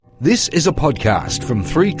This is a podcast from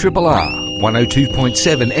 3RRR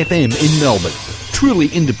 102.7 FM in Melbourne. Truly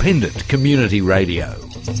independent community radio.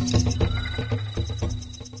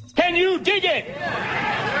 Can you dig it?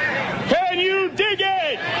 Can you dig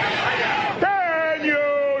it? Can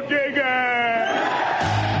you dig it?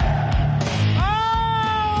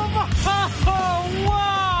 Oh,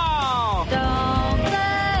 wow! Don't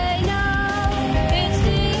they know it's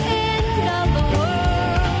the end of the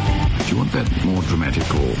world? Do you want that more dramatic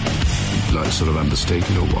or like sort of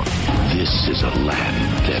understated or what? This is a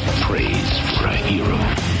land that prays for a hero.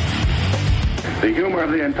 The humor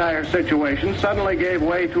of the entire situation suddenly gave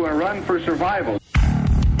way to a run for survival.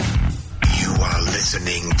 You are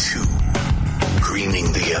listening to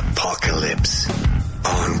Greening the Apocalypse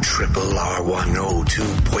on Triple R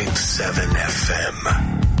 102.7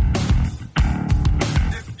 FM.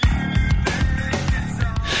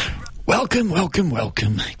 Welcome,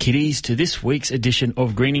 kiddies, to this week's edition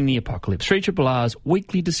of Greening the Apocalypse, 3RRR's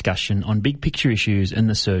weekly discussion on big picture issues and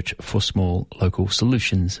the search for small local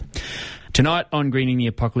solutions. Tonight on Greening the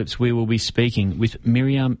Apocalypse, we will be speaking with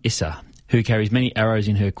Miriam Issa, who carries many arrows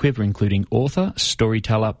in her quiver, including author,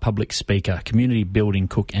 storyteller, public speaker, community building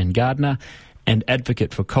cook and gardener, and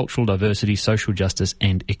advocate for cultural diversity, social justice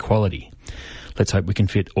and equality. Let's hope we can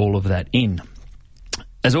fit all of that in.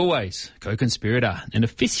 As always, co-conspirator and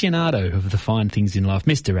aficionado of the fine things in life,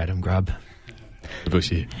 Mr. Adam Grubb.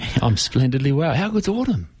 Bushy. I'm splendidly well. How good's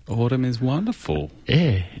autumn? Autumn is wonderful.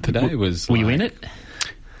 Yeah. Today was... Were you in it?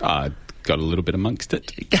 I got a little bit amongst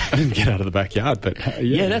it. I didn't get out of the backyard, but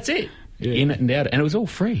yeah, that's it. Yeah. In it and out. And it was all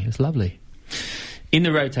free. It was lovely. In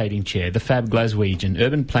the rotating chair, the fab Glaswegian,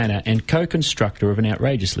 urban planner and co-constructor of an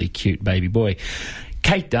outrageously cute baby boy,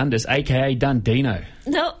 Kate Dundas, a.k.a. Dundino.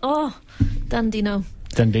 No, Dundino.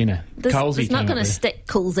 Dundino. It's not going to stick,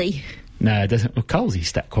 Colsey. No, it doesn't. Well, Colsey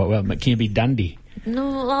stuck quite well, but can you be Dundee?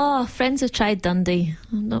 No, friends have tried Dundee.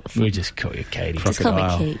 We just call you Katie. Just call me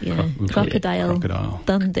Kate, yeah. Crocodile.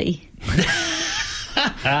 Dundee.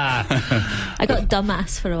 I got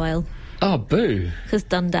dumbass for a while. Oh, boo. Because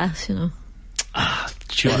Dundas, you know.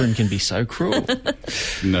 Children can be so cruel.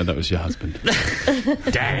 No, that was your husband.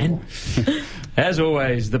 Dan. As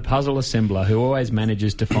always, the puzzle assembler who always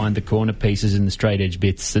manages to find the corner pieces and the straight edge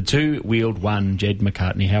bits. The two-wheeled one, Jed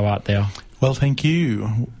McCartney. How art thou? Well, thank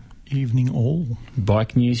you. Evening all.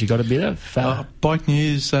 Bike news, you got a bit of? Bike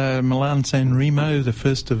news, Milan San Remo, the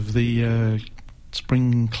first of the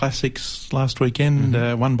spring classics last weekend,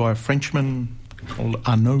 won by a Frenchman called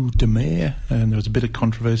Arnaud Demare, and there was a bit of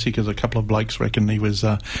controversy because a couple of blokes reckon he was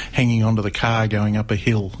hanging onto the car going up a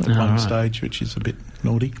hill at one stage, which is a bit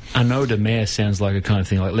naughty. Arnaud Demare sounds like a kind of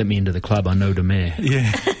thing like, let me into the club, Arnaud Demare.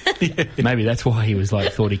 Yeah. Yeah. Maybe that's why he was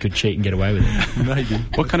thought he could cheat and get away with it. Maybe.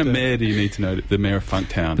 What kind of mayor do you need to know? The mayor of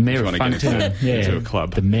Funktown. The mayor of Funktown, yeah. Into a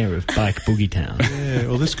club. The mayor of Bike Boogie Town. Yeah,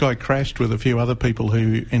 well, this guy crashed with a few other people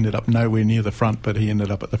who ended up nowhere near the front, but he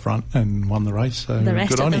ended up at the front and won the race. So the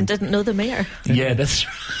rest good of on them him. didn't know the mayor. Yeah, that's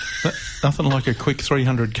nothing like a quick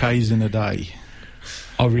 300 Ks in a day.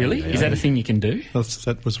 Oh, really? Yeah. Is that a thing you can do?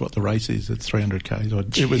 That was what the race is. It's 300 Ks. It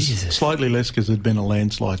Jesus. was slightly less because there'd been a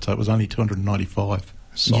landslide, so it was only 295.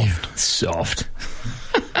 Soft. Yeah, soft.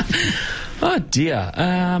 Oh, dear.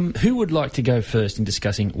 Who would like to go first in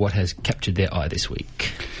discussing what has captured their eye this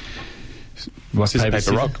week? Scissors,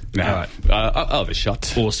 paper, rock. No. All right. I'll have a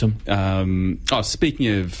shot. Awesome.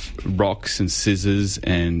 Speaking of rocks and scissors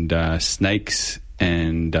and snakes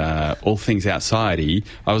and all things outside-y,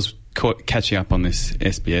 I was catching up on this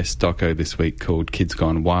SBS doco this week called Kids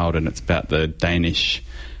Gone Wild, and it's about the Danish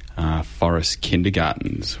forest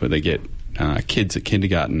kindergartens where they get kids at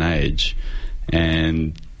kindergarten age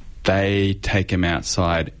and they take them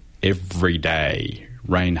outside every day,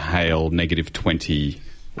 rain, hail, -20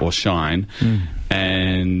 or shine.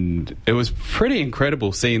 And it was pretty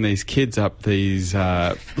incredible seeing these kids up these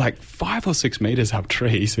 5 or 6 meters up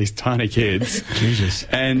trees, these tiny kids. Jesus.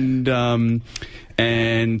 And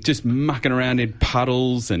just mucking around in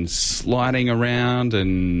puddles and sliding around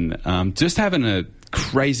and just having a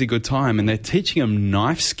crazy good time. And they're teaching them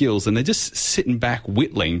knife skills, and they're just sitting back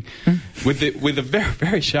whittling with the very,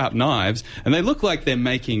 very sharp knives, and they look like they're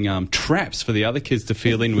making traps for the other kids to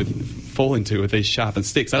fall into with these sharpened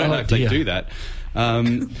sticks. I don't know if they do that.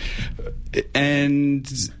 But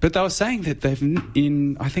they were saying that I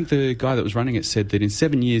think the guy that was running it said that in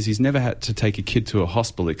 7 years he's never had to take a kid to a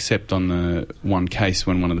hospital except on the one case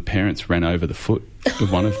when one of the parents ran over the foot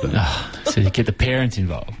of one of them. So you get the parents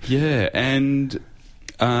involved. Yeah, and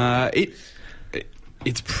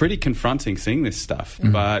it's pretty confronting seeing this stuff,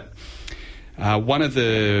 but one of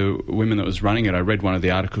the women that was running it, I read one of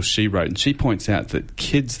the articles she wrote, and she points out that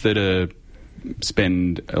kids that are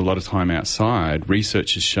spend a lot of time outside,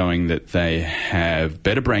 research is showing that they have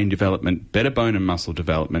better brain development, better bone and muscle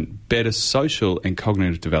development, better social and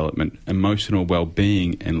cognitive development, emotional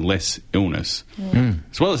well-being, and less illness,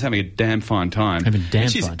 as well as having a damn fine time.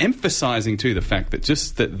 And she's emphasising too the fact that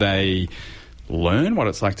just that they learn what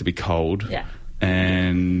it's like to be cold. Yeah.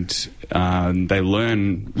 And they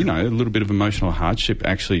learn, a little bit of emotional hardship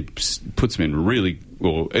actually puts them in really,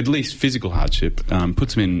 or at least physical hardship,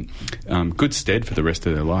 puts them in good stead for the rest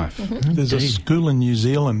of their life. There's a school in New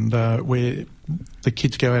Zealand where the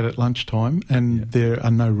kids go out at lunchtime and there are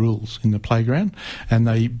no rules in the playground, and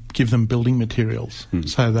they give them building materials.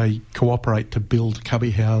 So they cooperate to build cubby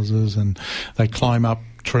houses, and they climb up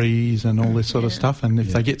trees and all this sort of stuff, and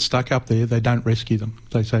if they get stuck up there, they don't rescue them.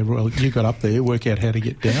 They say, well, you got up there, work out how to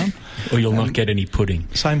get down. Or you'll not get any pudding.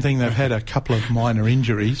 Same thing, they've had a couple of minor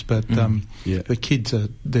injuries, but the kids,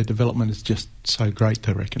 their development is just so great,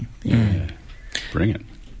 I reckon. Yeah. Bring it.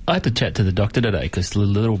 I had to chat to the doctor today because the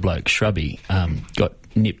little bloke, Shrubby, got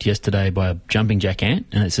nipped yesterday by a jumping jack ant,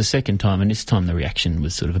 and it's the second time, and this time the reaction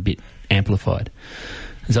was sort of a bit amplified.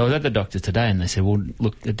 So I was at the doctor today, and they said, well,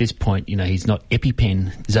 look, at this point, he's not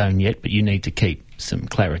EpiPen zone yet, but you need to keep some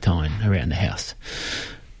Claritine around the house.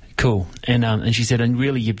 Cool. And she said, and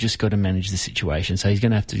really, you've just got to manage the situation. So he's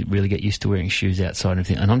going to have to really get used to wearing shoes outside and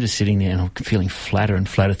everything. And I'm just sitting there, and I'm feeling flatter and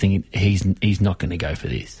flatter, thinking he's not going to go for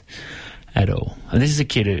this at all. And this is a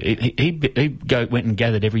kid who went and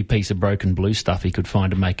gathered every piece of broken blue stuff he could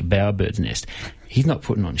find to make a bowerbird's nest. He's not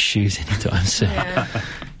putting on shoes anytime soon.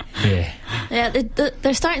 Yeah,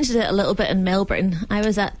 they're starting to do it a little bit in Melbourne. I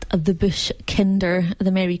was at the Bush Kinder,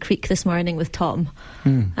 the Merry Creek, this morning with Tom,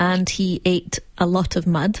 and he ate a lot of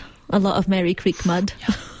Merry Creek mud.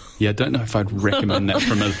 Yeah, I don't know if I'd recommend that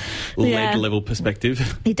from a lead level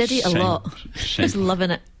perspective. He did eat a lot. He was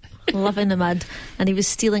loving it. Loving the mud, and he was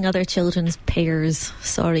stealing other children's pears.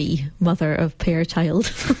 Sorry, mother of pear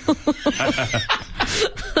child.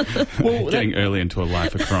 Getting early into a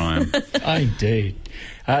life of crime. Indeed.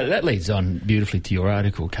 That leads on beautifully to your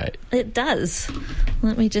article, Kate. It does.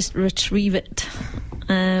 Let me just retrieve it.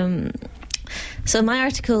 So my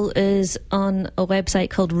article is on a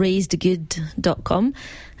website called raisedgood.com,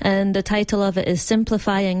 and the title of it is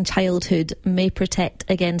Simplifying Childhood May Protect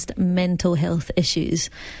Against Mental Health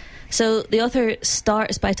Issues. So the author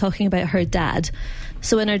starts by talking about her dad.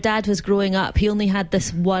 So when her dad was growing up, he only had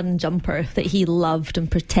this one jumper that he loved and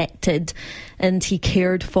protected and he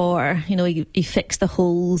cared for. He fixed the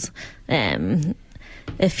holes.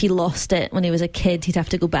 If he lost it when he was a kid, he'd have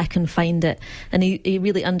to go back and find it. And he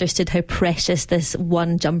really understood how precious this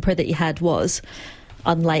one jumper that he had was.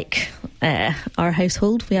 Unlike our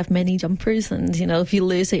household, we have many jumpers, and if you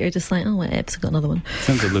lose it, you're just like, oh, well, I've got another one.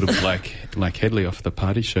 Sounds a little bit like Headley off the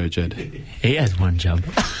Party Show, Jed. He has one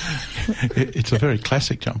jumper. It's a very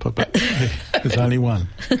classic jumper, but there's only one.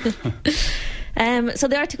 So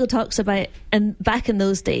the article talks about, and back in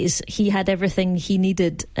those days, he had everything he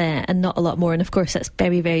needed and not a lot more. And of course, that's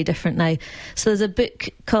very, very different now. So there's a book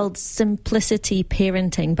called Simplicity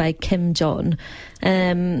Parenting by Kim John.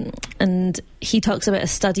 And he talks about a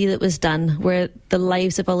study that was done where the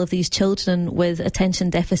lives of all of these children with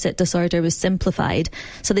attention deficit disorder was simplified.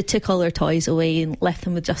 So they took all their toys away and left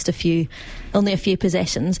them with just only a few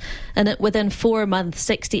possessions. And within 4 months,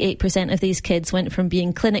 68% of these kids went from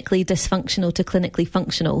being clinically dysfunctional to clinically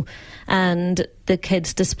functional. And the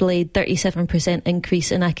kids displayed 37%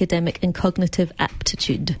 increase in academic and cognitive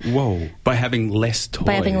aptitude. Whoa. By having less toys.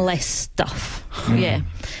 By having less stuff. Yeah.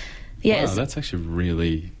 Yeah, wow, that's actually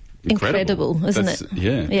really incredible, isn't it?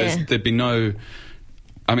 Yeah. There'd be no...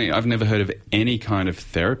 I mean, I've never heard of any kind of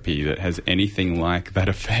therapy that has anything like that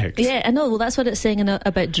effect. Yeah, I know. Well, that's what it's saying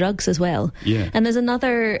about drugs as well. Yeah. And there's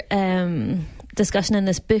another discussion in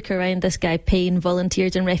this book around this guy Payne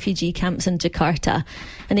volunteered in refugee camps in Jakarta,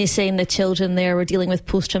 and he's saying the children there were dealing with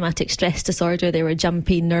post-traumatic stress disorder. They were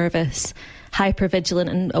jumpy, nervous,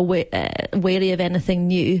 hyper-vigilant and wary of anything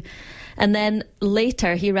new. And then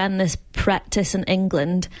later he ran this practice in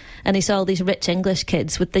England, and he saw all these rich English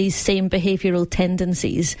kids with these same behavioural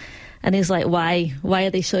tendencies, and he's like, why are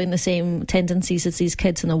they showing the same tendencies as these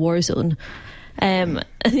kids in a war zone? And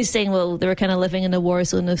he's saying, well, they were kind of living in a war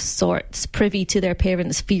zone of sorts, privy to their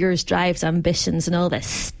parents' fears, drives, ambitions and all this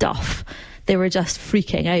stuff. They were just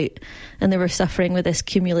freaking out, and they were suffering with this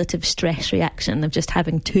cumulative stress reaction of just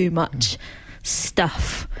having too much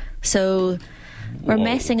stuff. So we're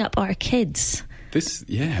messing up our kids.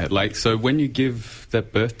 So when you give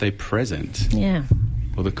that birthday present,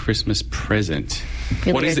 or the Christmas present,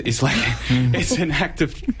 what is it? It's like it's an act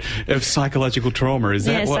of psychological trauma. Is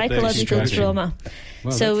that what psychological trauma?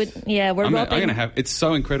 Well, So, we're I'm robbing... going to have... It's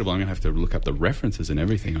so incredible. I'm going to have to look up the references and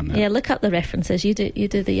everything on that. Yeah, look up the references. You do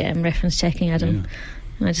the reference checking, Adam.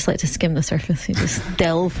 Yeah. I just like to skim the surface. You just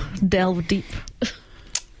delve deep.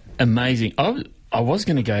 Amazing. I was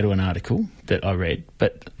going to go to an article that I read,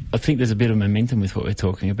 but I think there's a bit of momentum with what we're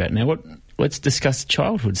talking about now. Let's discuss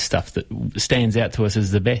childhood stuff that stands out to us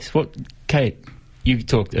as the best. Kate, you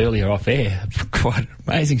talked earlier off air, quite an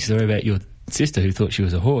amazing story about your sister who thought she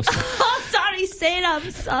was a horse. Oh, sorry, Sarah,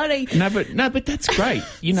 I'm sorry. No, but that's great.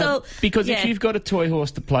 You know, because if you've got a toy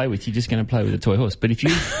horse to play with, you're just going to play with a toy horse. But if you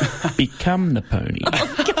become the pony...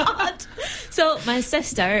 Oh, God. So my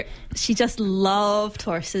sister, she just loved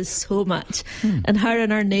horses so much. And her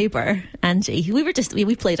and our neighbour, Angie,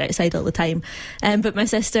 we played outside all the time. But my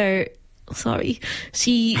sister... Sorry,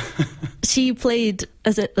 she played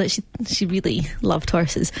she really loved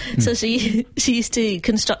horses. So she used to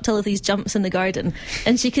construct all of these jumps in the garden,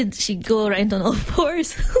 and she'd go around on all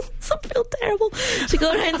fours. I feel terrible. She'd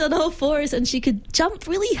go around on all fours, and she could jump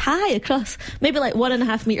really high across, maybe like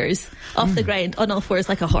 1.5 meters off the ground on all fours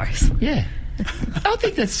like a horse. Yeah, I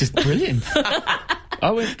think that's just brilliant.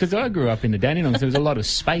 Because I grew up in the Dandenongs, there was a lot of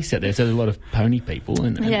space out there, so there was a lot of pony people,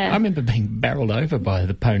 and I remember being barreled over by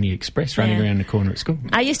the Pony Express running around the corner at school.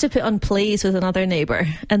 I used to put on plays with another neighbour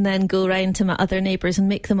and then go round to my other neighbours and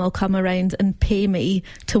make them all come around and pay me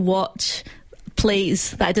to watch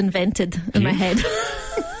plays that I'd invented in my head.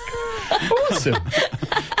 Awesome.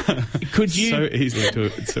 Could you...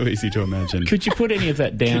 It's so easy to imagine. Could you put any of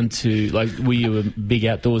that down to, like, were you a big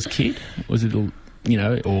outdoors kid? Was it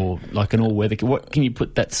or like an all-weather... What can you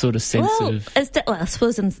put that sort of sense of... I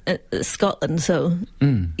suppose in Scotland, so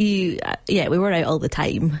we were out all the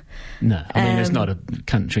time. No, I mean, it's not a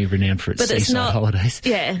country renowned for its seaside holidays.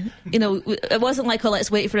 Yeah, it wasn't like,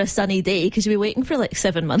 let's wait for a sunny day, because you'd be waiting for like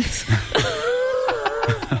 7 months.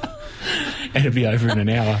 And it'd be over in an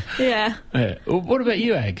hour. Yeah. Well, what about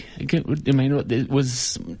you, Ag? I mean,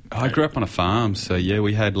 I grew up on a farm, so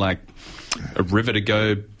we had like a river to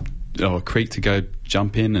go... or a creek to go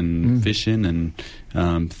jump in and fish in,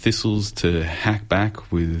 and thistles to hack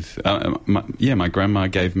back with. My grandma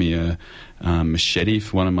gave me a machete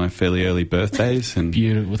for one of my fairly early birthdays. And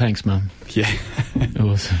beautiful, thanks, Mum. Yeah,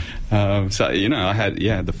 awesome. So I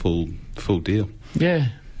had the full deal. Yeah.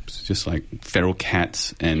 It's just like feral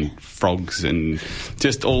cats and frogs and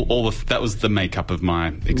just all that was the makeup of my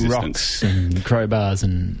existence. Rocks and crowbars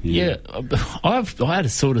and I had a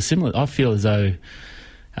sort of similar. I feel as though.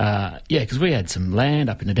 Because we had some land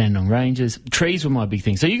up in the Dandenong Ranges. Trees were my big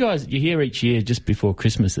thing. So you hear each year just before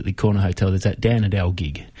Christmas at the Corner Hotel, there's that Dan and Al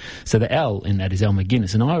gig. So the Al in that is Al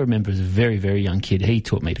McGuinness. And I remember as a very, very young kid, he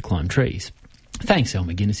taught me to climb trees. Thanks, Al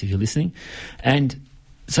McGuinness, if you're listening. And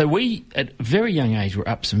so we, at a very young age, were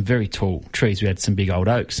up some very tall trees. We had some big old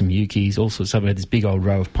oaks, some ukis, all sorts of stuff. We had this big old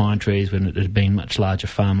row of pine trees when it had been much larger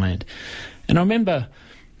farmland. And I remember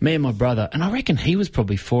me and my brother, and I reckon he was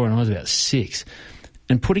probably 4 and I was about 6,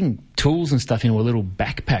 and putting tools and stuff into a little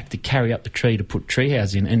backpack to carry up the tree to put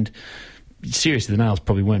treehouse in. And seriously, the nails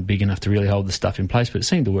probably weren't big enough to really hold the stuff in place, but it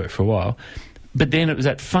seemed to work for a while. But then it was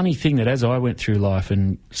that funny thing that as I went through life,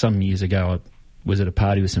 and some years ago I was at a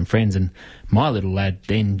party with some friends, and my little lad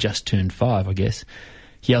then just turned 5, I guess,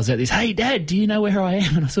 yells out this, "Hey, Dad, do you know where I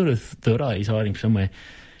am?" And I sort of thought, he's hiding somewhere.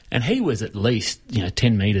 And he was at least,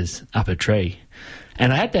 10 metres up a tree.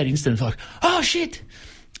 And I had that instant like, oh, shit!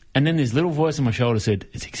 And then this little voice on my shoulder said,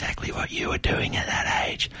 "It's exactly what you were doing at that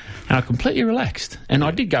age." And I completely relaxed. And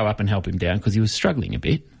I did go up and help him down because he was struggling a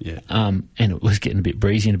bit. Yeah. And it was getting a bit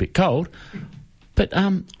breezy and a bit cold. But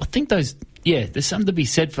I think there's something to be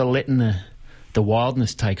said for letting the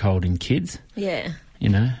wildness take hold in kids. Yeah.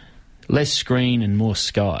 Less screen and more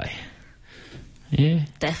sky. Yeah.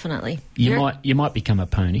 Definitely. You might become a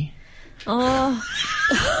pony. Oh.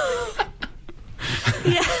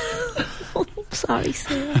 Yeah. Sorry,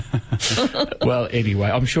 Sarah. Well, anyway,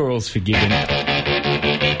 I'm sure all's forgiven.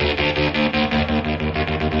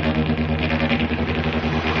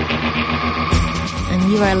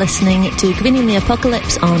 And you are listening to Greening the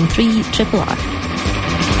Apocalypse on 3RRR.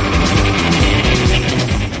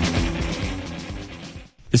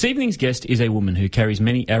 This evening's guest is a woman who carries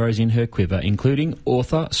many arrows in her quiver, including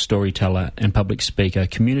author, storyteller and public speaker,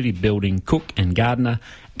 community building cook and gardener,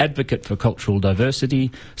 advocate for cultural diversity,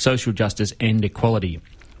 social justice and equality.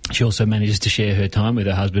 She also manages to share her time with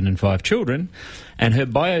her husband and 5 children, and her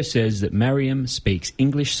bio says that Mariam speaks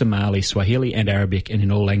English, Somali, Swahili and Arabic, and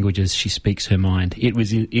in all languages she speaks her mind. It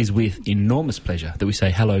is with enormous pleasure that we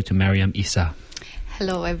say hello to Mariam Issa.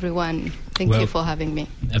 Hello, everyone. Thank you for having me.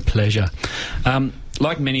 A pleasure.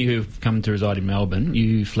 Like many who've come to reside in Melbourne,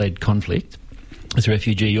 you fled conflict as a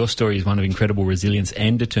refugee. Your story is one of incredible resilience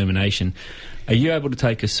and determination. Are you able to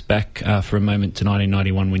take us back for a moment to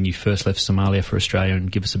 1991 when you first left Somalia for Australia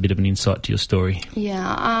and give us a bit of an insight to your story?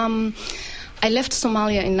 Yeah, I left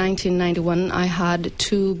Somalia in 1991. I had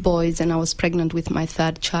 2 boys and I was pregnant with my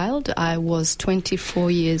 3rd child. I was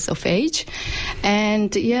 24 years of age.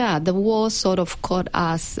 And yeah, the war sort of caught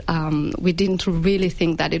us. We didn't really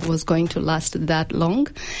think that it was going to last that long.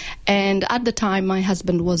 And at the time, my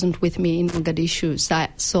husband wasn't with me in Mogadishu.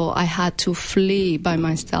 So I had to flee by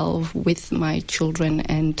myself with my children.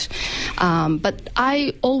 And but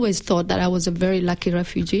I always thought that I was a very lucky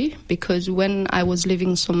refugee, because when I was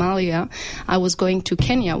leaving Somalia, I was going to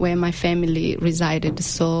Kenya, where my family resided.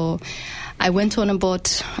 So I went on a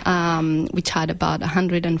boat which had about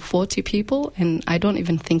 140 people, and I don't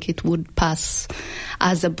even think it would pass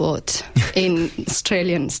as a boat in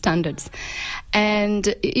Australian standards.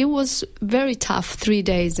 And it was very tough, 3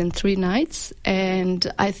 days and 3 nights.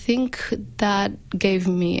 And I think that gave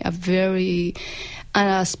me a very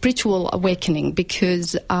spiritual awakening,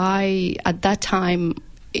 because I, at that time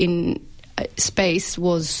in space,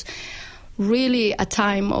 was really a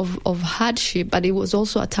time of hardship, but it was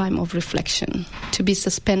also a time of reflection. To be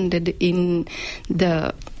suspended in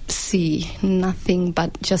the sea, nothing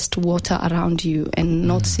but just water around you and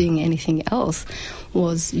not seeing anything else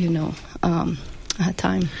was, a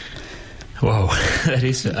time. Wow, that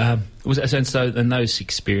is. And those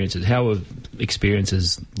experiences, how have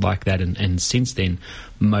experiences like that and since then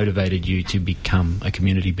motivated you to become a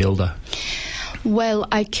community builder? Well,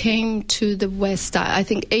 I came to the West, I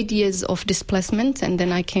think 8 years of displacement, and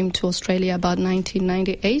then I came to Australia about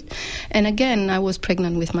 1998. And again, I was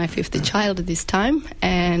pregnant with my 5th child this time,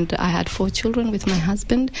 and I had 4 children with my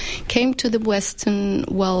husband. Came to the Western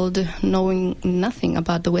world knowing nothing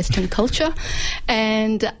about the Western culture.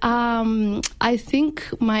 And I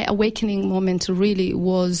think my awakening moment really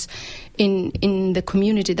was in the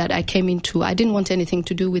community that I came into. I didn't want anything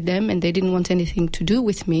to do with them, and they didn't want anything to do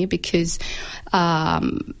with me, because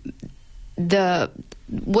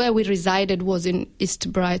where we resided was in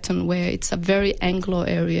East Brighton, where it's a very Anglo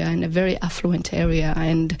area and a very affluent area.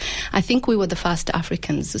 And I think we were the first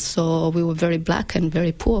Africans, so we were very black and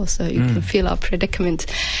very poor, so you can feel our predicament.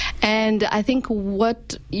 And I think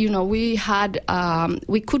we had,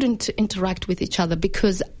 we couldn't interact with each other,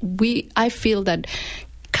 because I feel that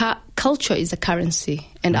culture is a currency,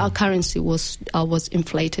 and our currency was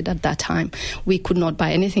inflated at that time. We could not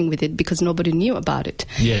buy anything with it because nobody knew about it.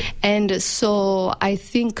 Yeah. And so I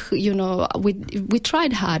think, we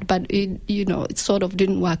tried hard, but it sort of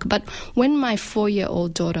didn't work. But when my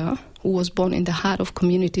 4-year-old daughter, who was born in the heart of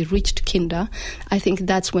community, reached kinder, I think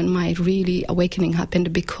that's when my really awakening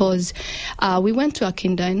happened, because we went to a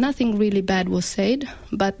kinder and nothing really bad was said.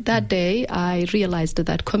 But that day I realized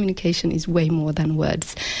that communication is way more than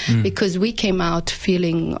words, because we came out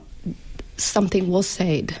feeling something was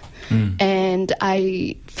said. And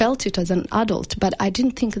I felt it as an adult, but I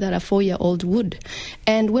didn't think that a 4-year-old would.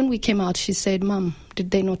 And when we came out, she said, "Mom,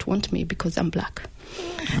 did they not want me because I'm black?"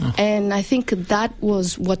 And I think that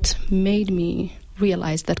was what made me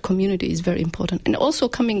realize that community is very important. And also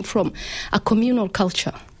coming from a communal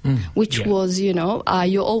culture, which was,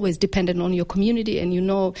 you're always dependent on your community, and you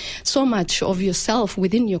know so much of yourself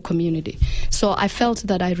within your community. So I felt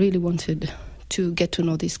that I really wanted to get to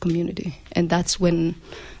know this community. And that's when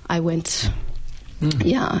I went,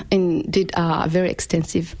 and did a very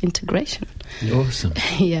extensive integration. Awesome.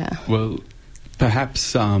 Yeah. Well,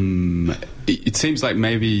 perhaps it seems like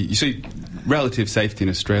maybe you see relative safety in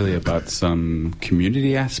Australia, but some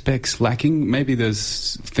community aspects lacking. Maybe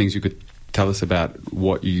there's things you could tell us about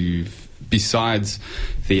what you've, besides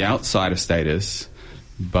the outsider status,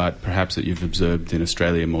 but perhaps that you've observed in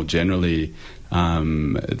Australia more generally,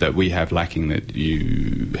 that we have lacking that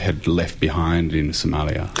you had left behind in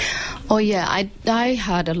Somalia? Oh, yeah, I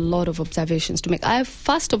had a lot of observations to make.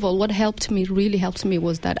 First of all, what really helped me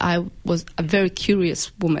was that I was a very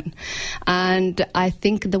curious woman. And I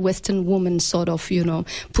think the Western woman sort of,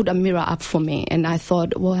 put a mirror up for me. And I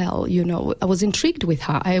thought, well, I was intrigued with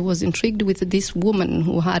her. I was intrigued with this woman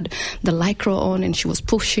who had the Lycra on, and she was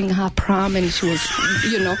pushing her pram, and she was,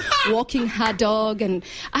 walking her dog. And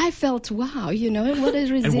I felt, wow, what a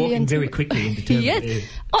resilient... And walking very quickly and determined. Yes.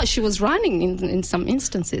 she was running in some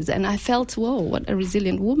instances, and I felt, whoa, what a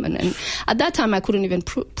resilient woman. And at that time, I couldn't even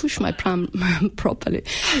push my pram properly.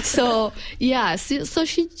 So, yeah, so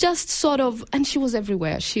she just sort of, and she was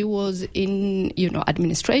everywhere. She was in,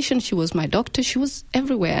 administration. She was my doctor. She was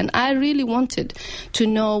everywhere. And I really wanted to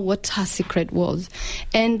know what her secret was.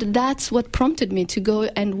 And that's what prompted me to go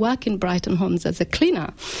and work in Brighton Homes as a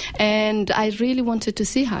cleaner. And I really wanted to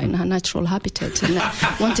see her in her natural habitat. And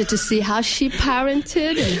I wanted to see how she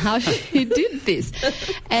parented and how she did this.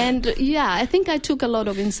 And yeah, I think I took a lot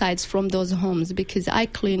of insights from those homes because I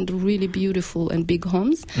cleaned really beautiful and big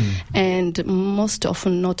homes, and most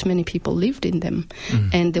often not many people lived in them,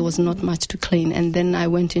 and there was not much to clean. And then I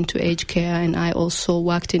went into aged care, and I also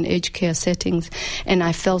worked in aged care settings, and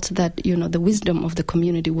I felt that, the wisdom of the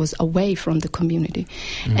community was away from the community.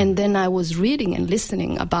 And then I was reading and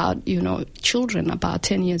listening about, children about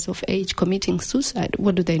 10 years of age committing suicide.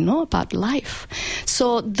 What do they know about life?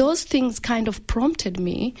 So those things kind of prompted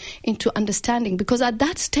me into understanding, because at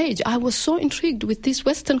that stage I was so intrigued with this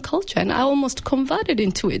Western culture, and I almost converted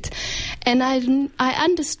into it. And I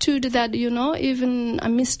understood that, even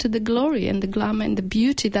amidst the glory and the glamour and the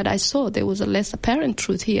beauty that I saw, there was a less apparent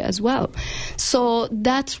truth here as well. So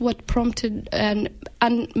that's what prompted and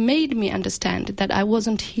made me understand that I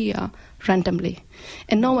wasn't here randomly,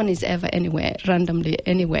 and no one is ever anywhere randomly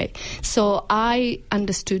anyway. So I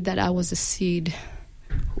understood that I was a seed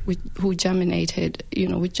which germinated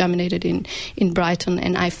in Brighton,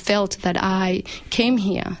 and I felt that I came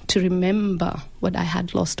here to remember what I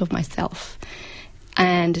had lost of myself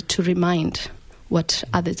and to remind what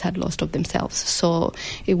others had lost of themselves. So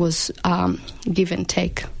it was give and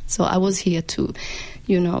take. So I was here to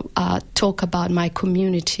talk about my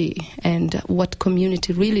community and what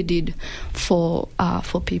community really did for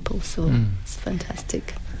people. So it's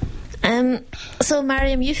fantastic. So,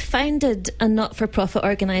 Mariam, you founded a not-for-profit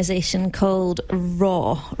organisation called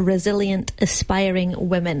RAW, Resilient Aspiring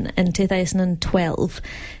Women, in 2012.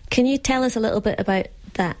 Can you tell us a little bit about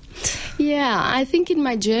that? Yeah, I think in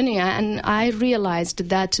my journey, I realized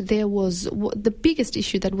that there was the biggest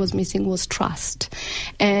issue that was missing was trust,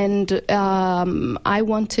 and I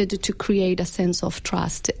wanted to create a sense of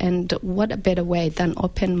trust. And what a better way than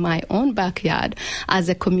open my own backyard as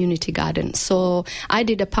a community garden? So I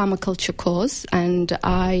did a permaculture course, and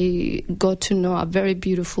I got to know a very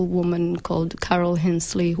beautiful woman called Carol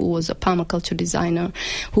Hensley, who was a permaculture designer,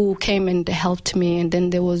 who came and helped me. And then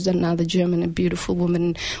there was another German, a beautiful woman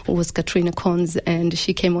who was Katrina Konz, and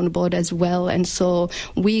she came on board as well. And so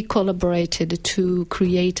we collaborated to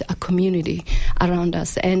create a community around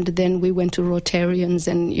us. And then we went to Rotarians,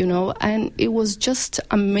 and and it was just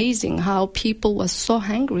amazing how people were so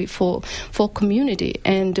hungry for community,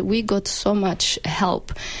 and we got so much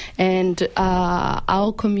help. And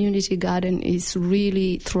our community garden is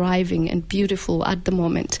really thriving and beautiful at the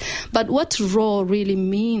moment. But what RAW really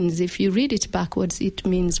means, if you read it backwards, it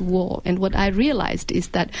means war. And what I realized is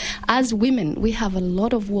that as women, we have a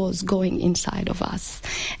lot of wars going inside of us.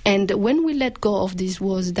 And when we let go of these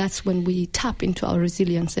wars, that's when we tap into our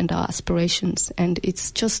resilience and our aspirations. And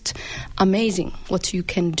it's just amazing what you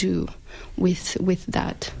can do with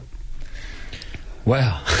that.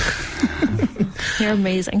 Wow. You're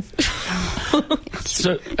amazing.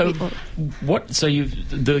 So,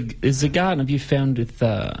 is the garden, have you found with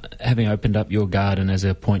having opened up your garden as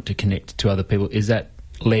a point to connect to other people, is that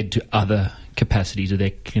led to other capacity to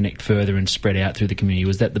connect further and spread out through the community?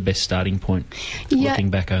 Was that the best starting point,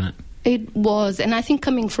 looking back on it? It was, and I think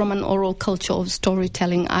coming from an oral culture of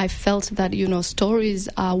storytelling, I felt that, stories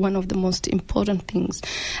are one of the most important things.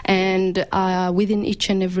 And within each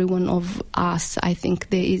and every one of us, I think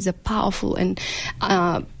there is a powerful and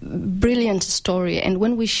brilliant story. And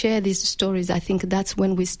when we share these stories, I think that's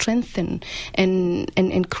when we strengthen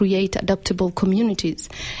and create adaptable communities.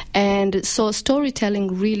 And so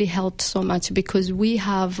storytelling really helped so much, because we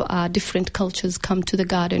have different cultures come to the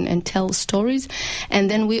garden and tell stories. And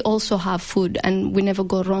then we also have food, and we never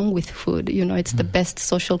go wrong with food. It's the best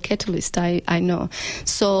social catalyst I know.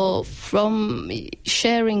 So from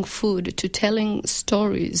sharing food to telling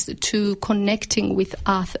stories to connecting with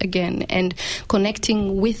earth again, and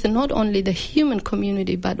connecting with not only the human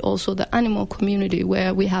community but also the animal community,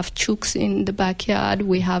 where we have chooks in the backyard,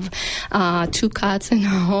 we have 2 cats in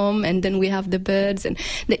our home, and then we have the birds, and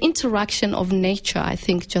the interaction of nature, I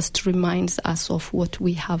think, just reminds us of what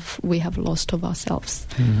we have lost of ourselves.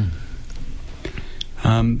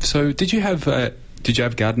 So did you have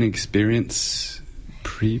gardening experience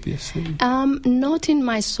previously? Not in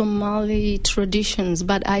my Somali traditions,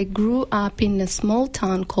 but I grew up in a small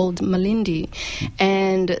town called Malindi, and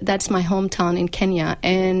and that's my hometown in Kenya.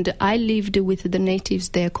 And I lived with the natives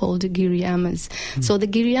there called Giriamas. So the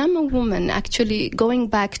Giriama woman, actually going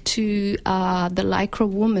back to the Lycra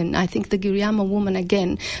woman, I think the Giriama woman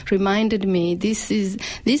again reminded me,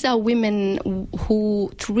 these are women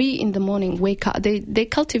who 3 in the morning wake up, they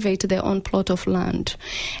cultivate their own plot of land,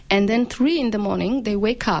 and then 3 in the morning they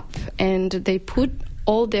wake up and they put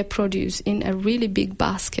all their produce in a really big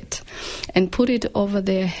basket and put it over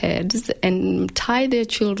their heads and tie their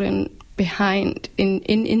children behind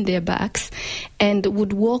in their backs, and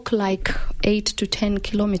would walk like 8 to 10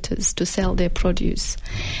 kilometers to sell their produce.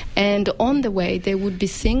 And on the way they would be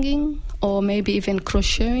singing or maybe even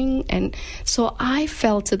crocheting. And so I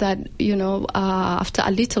felt that, after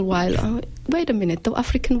a little while, wait a minute, the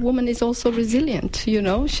African woman is also resilient,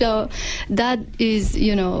 So that is,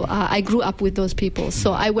 I grew up with those people.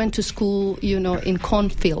 So I went to school, in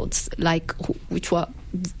cornfields, which were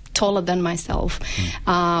taller than myself.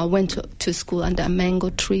 Went to school under a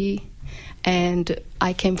mango tree. And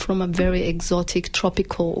I came from a very exotic,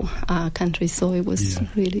 tropical country, so it was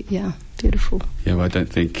really, beautiful. Yeah, well, I don't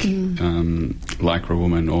think Lycra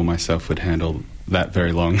woman or myself would handle that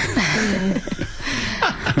very long.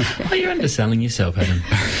 Oh, you're underselling yourself,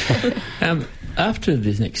 Adam. After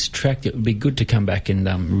this next track, it would be good to come back and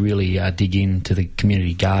really dig into the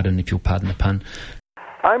community garden, if you'll pardon the pun.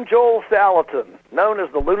 I'm Joel Salatin, known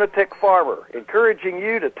as the Lunatic Farmer, encouraging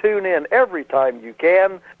you to tune in every time you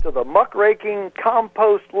can to the muckraking,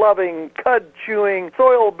 compost-loving, cud-chewing,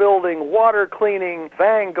 soil-building, water-cleaning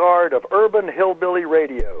vanguard of urban hillbilly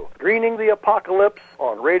radio. Greening the Apocalypse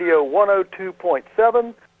on Radio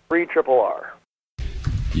 102.7, 3RRR.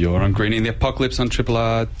 You're on Greening the Apocalypse on Triple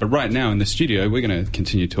R. Right now in the studio, we're going to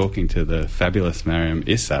continue talking to the fabulous Mariam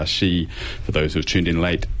Issa. She, for those who have tuned in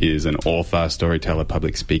late, is an author, storyteller,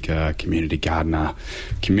 public speaker, community gardener,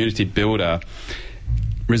 community builder,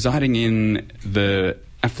 residing in the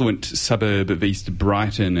affluent suburb of East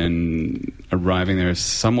Brighton and arriving there as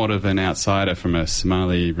somewhat of an outsider from a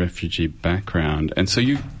Somali refugee background. And so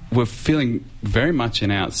you were feeling very much an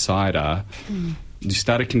outsider. You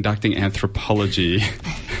started conducting anthropology,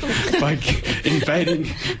 like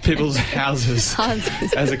invading people's houses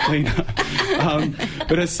as a cleaner.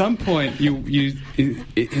 But at some point, you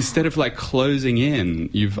instead of closing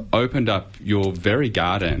in, you've opened up your very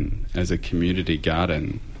garden as a community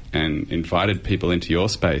garden and invited people into your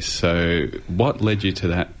space. So what led you to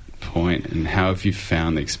that point, and how have you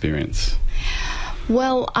found the experience?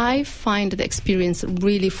 Well, I find the experience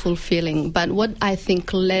really fulfilling, but what I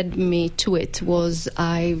think led me to it was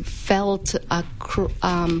I felt a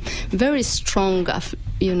very strong,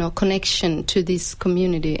 connection to this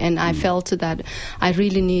community, and I felt that I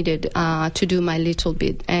really needed to do my little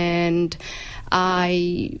bit. And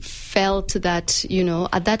I felt that,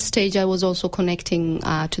 at that stage I was also connecting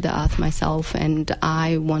to the earth myself, and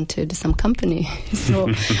I wanted some company. So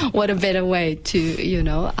what a better way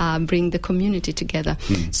to, bring the community together.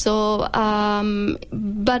 So,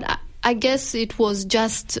 but I guess it was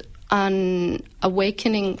just an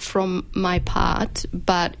awakening from my part,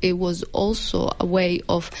 but it was also a way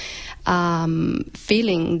of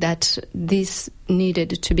feeling that this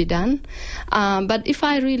needed to be done. But if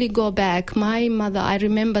I really go back, I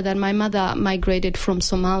remember that my mother migrated from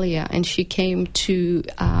Somalia, and she came to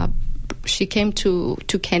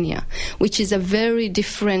Kenya, which is a very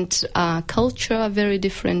different culture, a very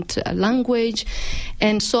different language.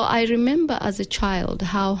 And so I remember as a child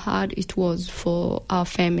how hard it was for our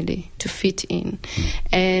family to fit in.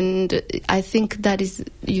 And I think that is,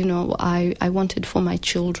 I wanted for my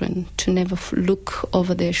children to never look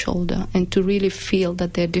over their shoulder and to really feel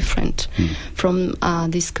that they're different from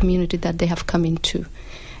this community that they have come into.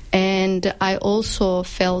 And I also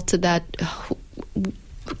felt that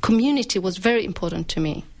community was very important to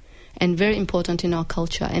me and very important in our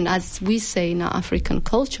culture. And as we say in our African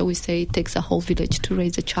culture, we say it takes a whole village to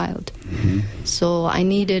raise a child. So I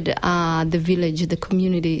needed the village, the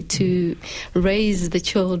community, to raise the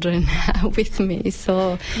children with me.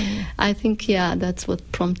 So I think, that's what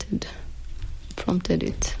prompted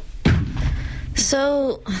it.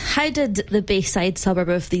 So, how did the Bayside suburb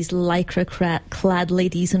of these lycra-clad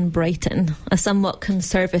ladies in Brighton, a somewhat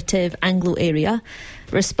conservative Anglo area,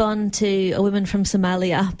 respond to a woman from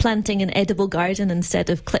Somalia planting an edible garden instead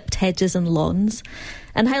of clipped hedges and lawns?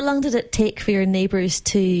 And how long did it take for your neighbours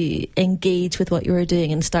to engage with what you were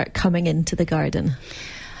doing and start coming into the garden?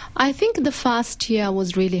 I think the first year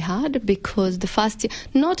was really hard, because the first year,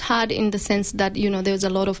 not hard in the sense that, there was a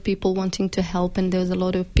lot of people wanting to help and there was a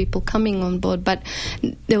lot of people coming on board, but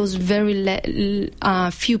there was very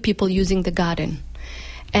few people using the garden.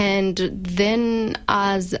 And then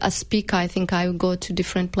as a speaker, I think I go to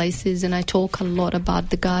different places and I talk a lot about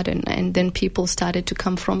the garden, and then people started to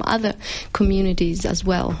come from other communities as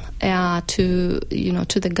well to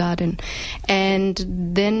the garden. And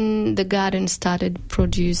then the garden started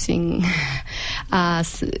producing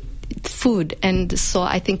food, and so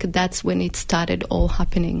I think that's when it started all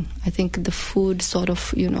happening. I think the food sort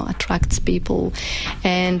of attracts people,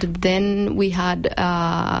 and then we had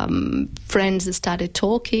friends started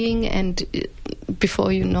talking, and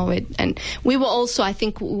before you know it, and we were also, I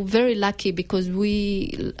think, very lucky because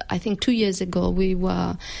I think 2 years ago we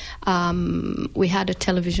had a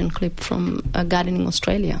television clip from Gardening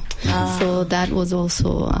Australia, so that was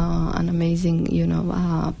also an amazing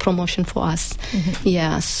promotion for us.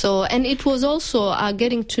 Yeah, so and it was also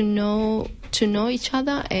getting to know each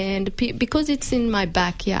other, and because it's in my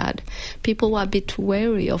backyard, people were a bit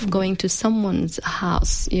wary of going to someone's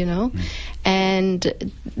house, and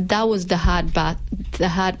that was the hard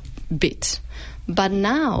bit. But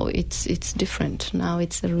now it's different. Now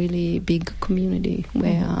it's a really big community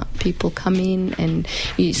where people come in, and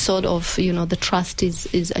you sort of, the trust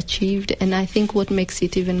is achieved. And I think what makes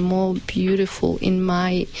it even more beautiful in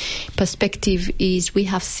my perspective is we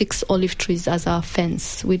have 6 olive trees as our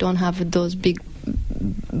fence. We don't have those big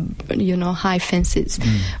high fences.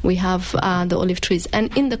 We have the olive trees,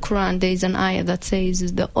 and in the Quran there is an ayah that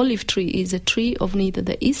says the olive tree is a tree of neither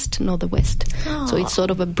the east nor the west. So it's sort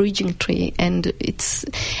of a bridging tree, and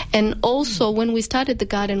also when we started the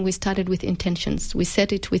garden, we started with intentions. We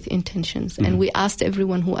set it with intentions, and we asked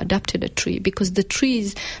everyone who adopted a tree, because the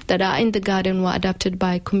trees that are in the garden were adopted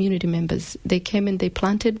by community members. They came and they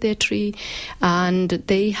planted their tree, and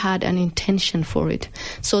they had an intention for it.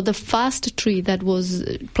 So the first tree that was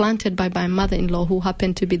planted by my mother-in-law, who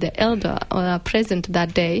happened to be the elder present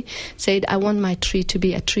that day, said, I want my tree to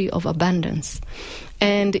be a tree of abundance.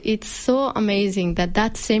 And it's so amazing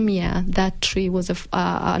that same year, that tree was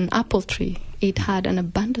an apple tree. It had an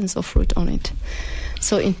abundance of fruit on it.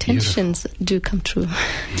 So intentions do come true.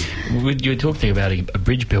 You were talking about a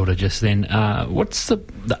bridge builder just then. What's the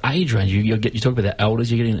age range? You talk about the elders.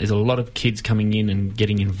 There's a lot of kids coming in and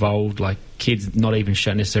getting involved, like kids not even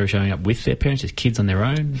necessarily showing up with their parents, just kids on their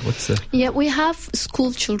own. Yeah, we have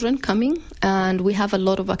school children coming, and we have a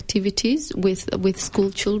lot of activities with school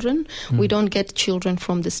children. We don't get children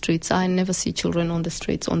from the streets. I never see children on the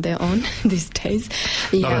streets on their own these days.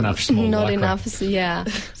 Not enough. Not enough. Yeah.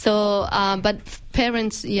 So, but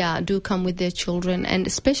parents, do come with their children, and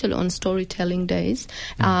especially on storytelling days,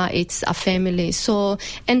 it's a family. So,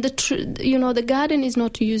 and the garden is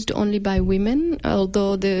not used only by women,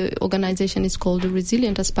 although the organization is called the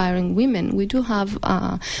Resilient Aspiring Women. We do have,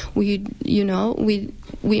 we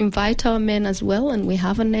invite our men as well, and we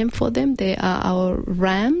have a name for them. They are our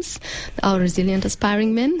RAMs, our Resilient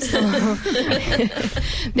Aspiring Men. So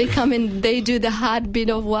they come and they do the hard bit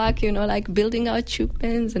of work, like building our tube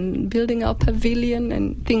pens and building our pavilion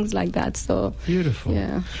and things like that. So beautiful.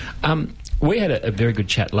 Yeah. We had a very good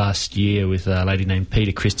chat last year with a lady named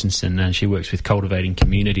Peter Christensen, and she works with Cultivating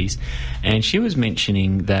Communities, and she was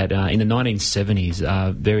mentioning that in the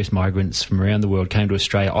 1970s, various migrants from around the world came to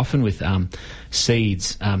Australia, often with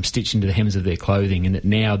seeds stitched into the hems of their clothing, and that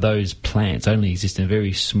now those plants only exist in a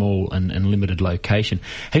very small and limited location.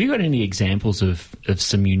 Have you got any examples of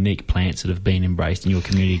some unique plants that have been embraced in your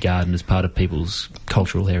community garden as part of people's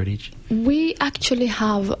cultural heritage? We actually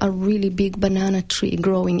have a really big banana tree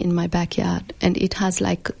growing in my backyard, and it has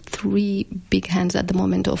like 3 big hands at the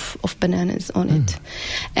moment of bananas on it.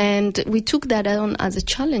 And we took that on as a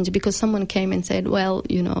challenge because someone came and said, well,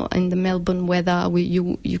 in the Melbourne weather,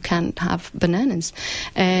 you can't have bananas.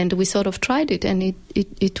 And we sort of tried it, and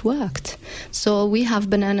it worked. So we have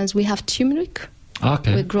bananas, we have turmeric.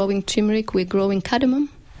 Okay. We're growing turmeric, we're growing cardamom,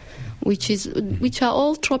 which are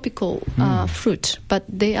all tropical fruit, but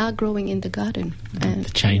they are growing in the garden. And the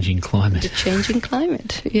changing climate. The changing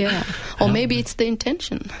climate, yeah. Or maybe it's the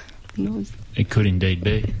intention. Who knows? It could indeed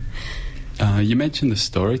be. You mentioned the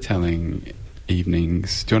storytelling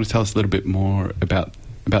evenings. Do you want to tell us a little bit more about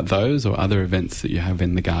those or other events that you have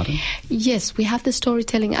in the garden? Yes, we have the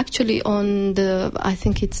storytelling actually on I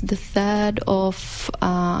think it's the 3rd of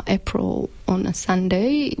April on a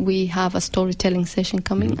Sunday. We have a storytelling session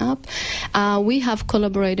coming up. We have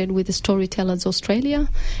collaborated with the Storytellers Australia,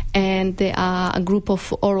 and they are a group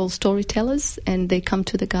of oral storytellers, and they come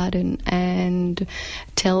to the garden and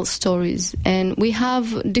tell stories. And we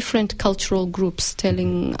have different cultural groups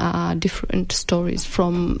telling different stories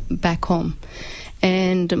from back home.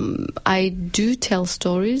 And I do tell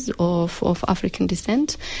stories of African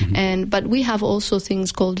descent, but we have also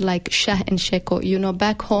things called like Shah and Sheko. You know,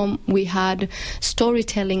 back home we had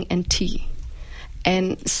storytelling and tea.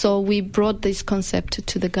 And so we brought this concept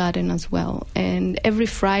to the garden as well. And every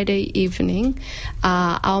Friday evening,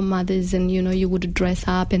 our mothers and, you would dress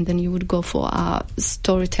up and then you would go for a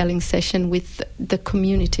storytelling session with the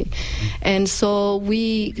community. And so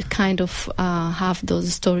we kind of have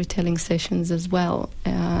those storytelling sessions as well,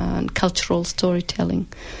 cultural storytelling.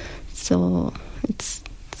 So it's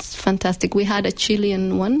fantastic. We had a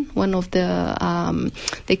Chilean one of the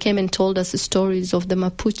they came and told us the stories of the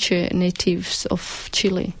Mapuche natives of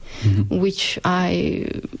Chile, which I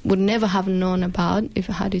would never have known about if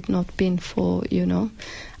had it not been for the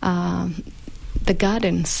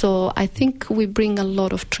garden. So I think we bring a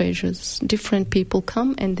lot of treasures. Different people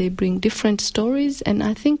come and they bring different stories, and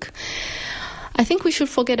I think we should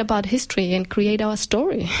forget about history and create our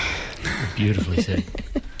story. Beautifully said.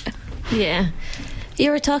 Yeah. You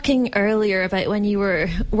were talking earlier about when you were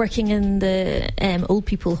working in the old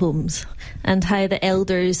people homes and how the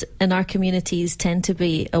elders in our communities tend to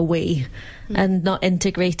be away and not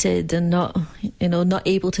integrated and not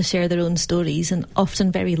able to share their own stories and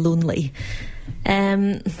often very lonely.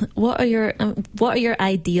 What are your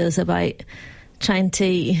ideas about trying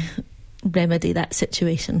to remedy that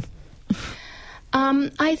situation?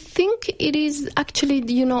 I think it is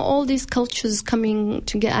actually, all these cultures coming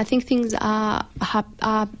together. I think things are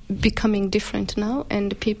becoming different now,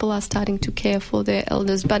 and people are starting to care for their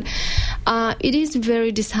elders. But it is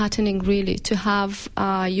very disheartening, really, to have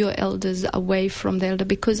your elders away from the elder.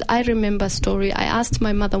 Because I remember a story. I asked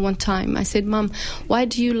my mother one time. I said, "Mom, why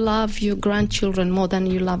do you love your grandchildren more than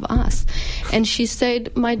you love us?" And she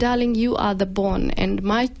said, "My darling, you are the bone, and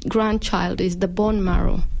my grandchild is the bone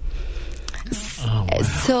marrow." Oh, wow.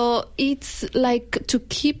 So it's like to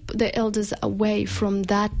keep the elders away from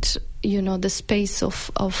that, the space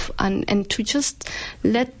of and to just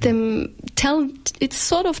let them it's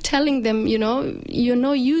sort of telling them, you're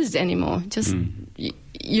no use anymore. Just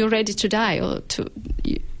you're ready to die or to,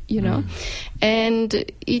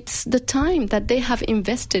 and it's the time that they have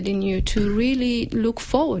invested in you to really look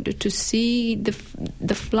forward to see the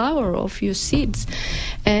flower of your seeds.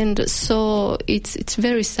 And so it's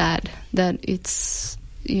very sad that it's,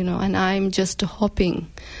 and I'm just hoping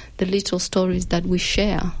the little stories that we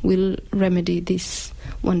share will remedy this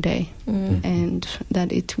one day and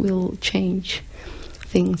that it will change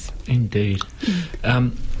things. Indeed.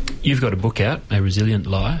 You've got a book out, A Resilient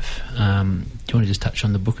Life. Do you want to just touch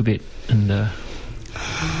on the book a bit? And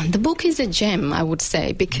the book is a gem, I would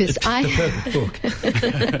say, because the perfect book.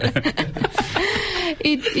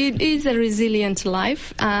 It is a resilient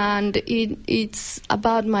life, and it's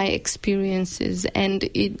about my experiences, and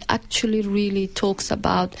it actually really talks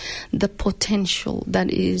about the potential that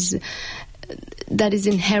is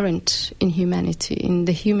inherent in humanity, in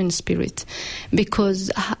the human spirit.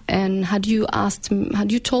 Because, and had you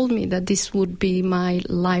told me that this would be my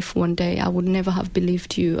life one day, I would never have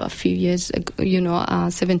believed you a few years ago,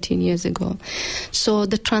 17 years ago. So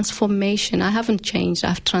the transformation, I haven't changed,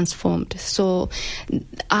 I've transformed. So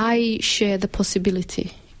I share the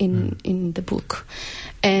possibility in the book.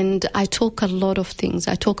 And I talk a lot of things.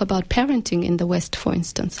 I talk about parenting in the West, for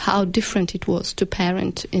instance, how different it was to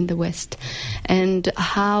parent in the West, and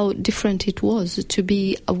how different it was to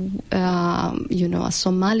be a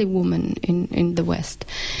Somali woman in the West.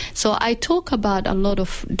 So I talk about a lot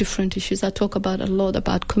of different issues. I talk about a lot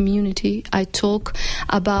about community. I talk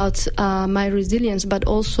about my resilience, but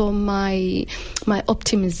also my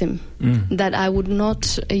optimism. That I would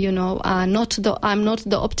not, I'm not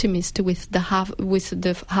the optimist with the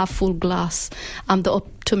half full glass. I'm the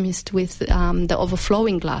optimist with the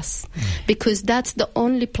overflowing glass, because that's the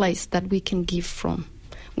only place that we can give from.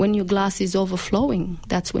 When your glass is overflowing,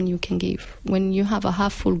 that's when you can give. When you have a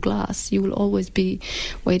half full glass, you will always be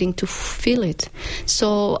waiting to fill it.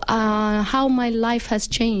 So how my life has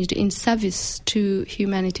changed in service to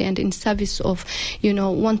humanity and in service of,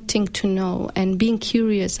 wanting to know and being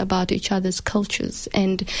curious about each other's cultures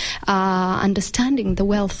and understanding the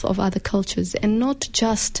wealth of other cultures, and not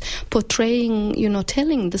just portraying,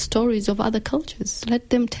 telling the stories of other cultures. Let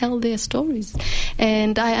them tell their stories.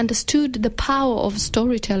 And I understood the power of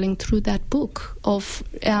storytelling through that book, of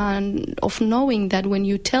knowing that when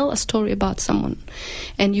you tell a story about someone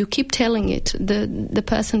and you keep telling it, the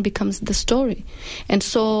person becomes the story. And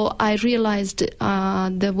so I realized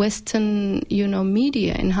the Western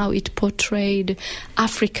media and how it portrayed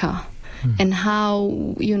Africa and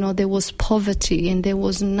how, there was poverty and there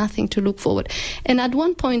was nothing to look forward. And at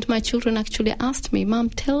one point, my children actually asked me, Mom,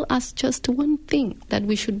 tell us just one thing that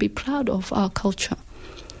we should be proud of our culture.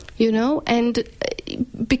 And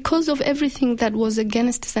because of everything that was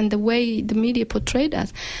against us and the way the media portrayed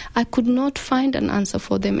us, I could not find an answer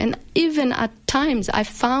for them. And even at times, I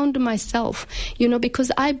found myself,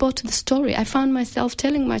 because I bought the story, I found myself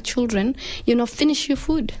telling my children, finish your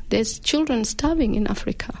food. There's children starving in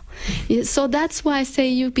Africa. So that's why I say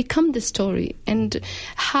you become the story. And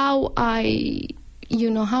how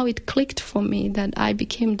how it clicked for me that I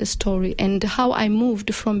became the story, and how I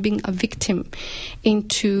moved from being a victim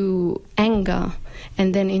into anger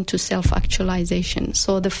and then into self-actualization.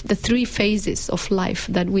 So the three phases of life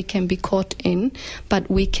that we can be caught in, but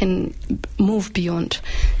we can move beyond.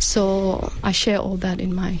 So I share all that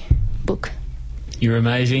in my book. You're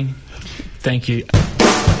amazing. Thank you.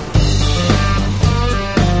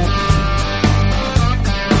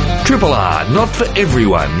 Triple R, not for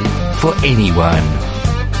everyone, for anyone.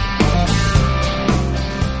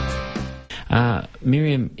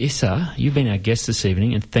 Miriam Issa, you've been our guest this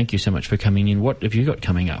evening, and thank you so much for coming in. What have you got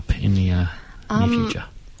coming up in the near future?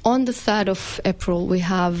 On the 3rd of April, we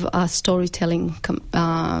have a storytelling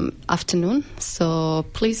afternoon, so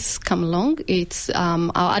please come along. It's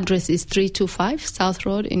our address is 325 South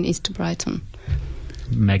Road in East Brighton.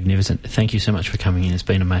 Magnificent. Thank you so much for coming in. It's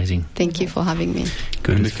been amazing. Thank you for having me.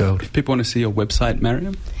 Good as gold. If people want to see your website,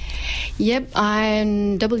 Mariam? Yep,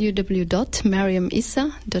 I'm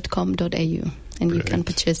www.mariamissa.com.au, and you can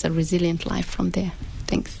purchase A Resilient Life from there.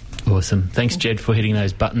 Thanks. Awesome. Thanks, Jed, for hitting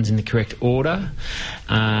those buttons in the correct order.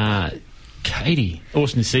 Katie,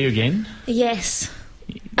 awesome to see you again. Yes.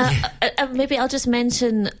 Maybe I'll just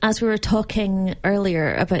mention, as we were talking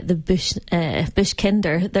earlier about the Bush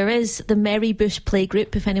Kinder, there is the Merry Bush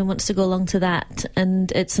Playgroup, if anyone wants to go along to that,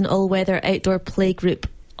 and it's an all-weather outdoor playgroup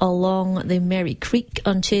along the Merry Creek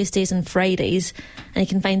on Tuesdays and Fridays, and you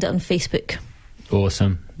can find it on Facebook.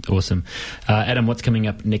 Awesome. Adam, what's coming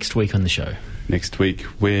up next week on the show? Next week,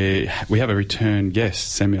 we have a return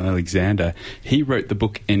guest, Samuel Alexander. He wrote the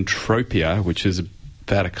book Entropia, which is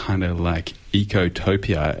about a kind of like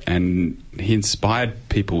ecotopia, and he inspired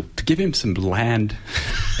people to give him some land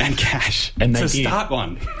and cash and to start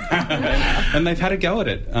one. And they've had a go at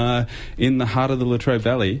it in the heart of the Latrobe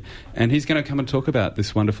Valley, and he's going to come and talk about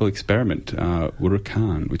this wonderful experiment,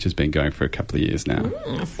 Wurakan, which has been going for a couple of years now.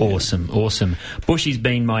 Awesome. Bushy's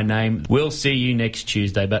been my name. We'll see you next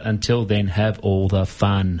Tuesday, but until then, have all the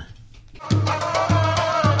fun.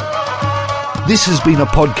 This has been a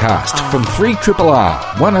podcast from 3RRR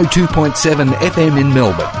 102.7 FM in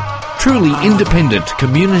Melbourne. Truly independent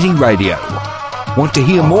community radio. Want to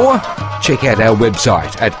hear more? Check out our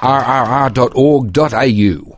website at rrr.org.au.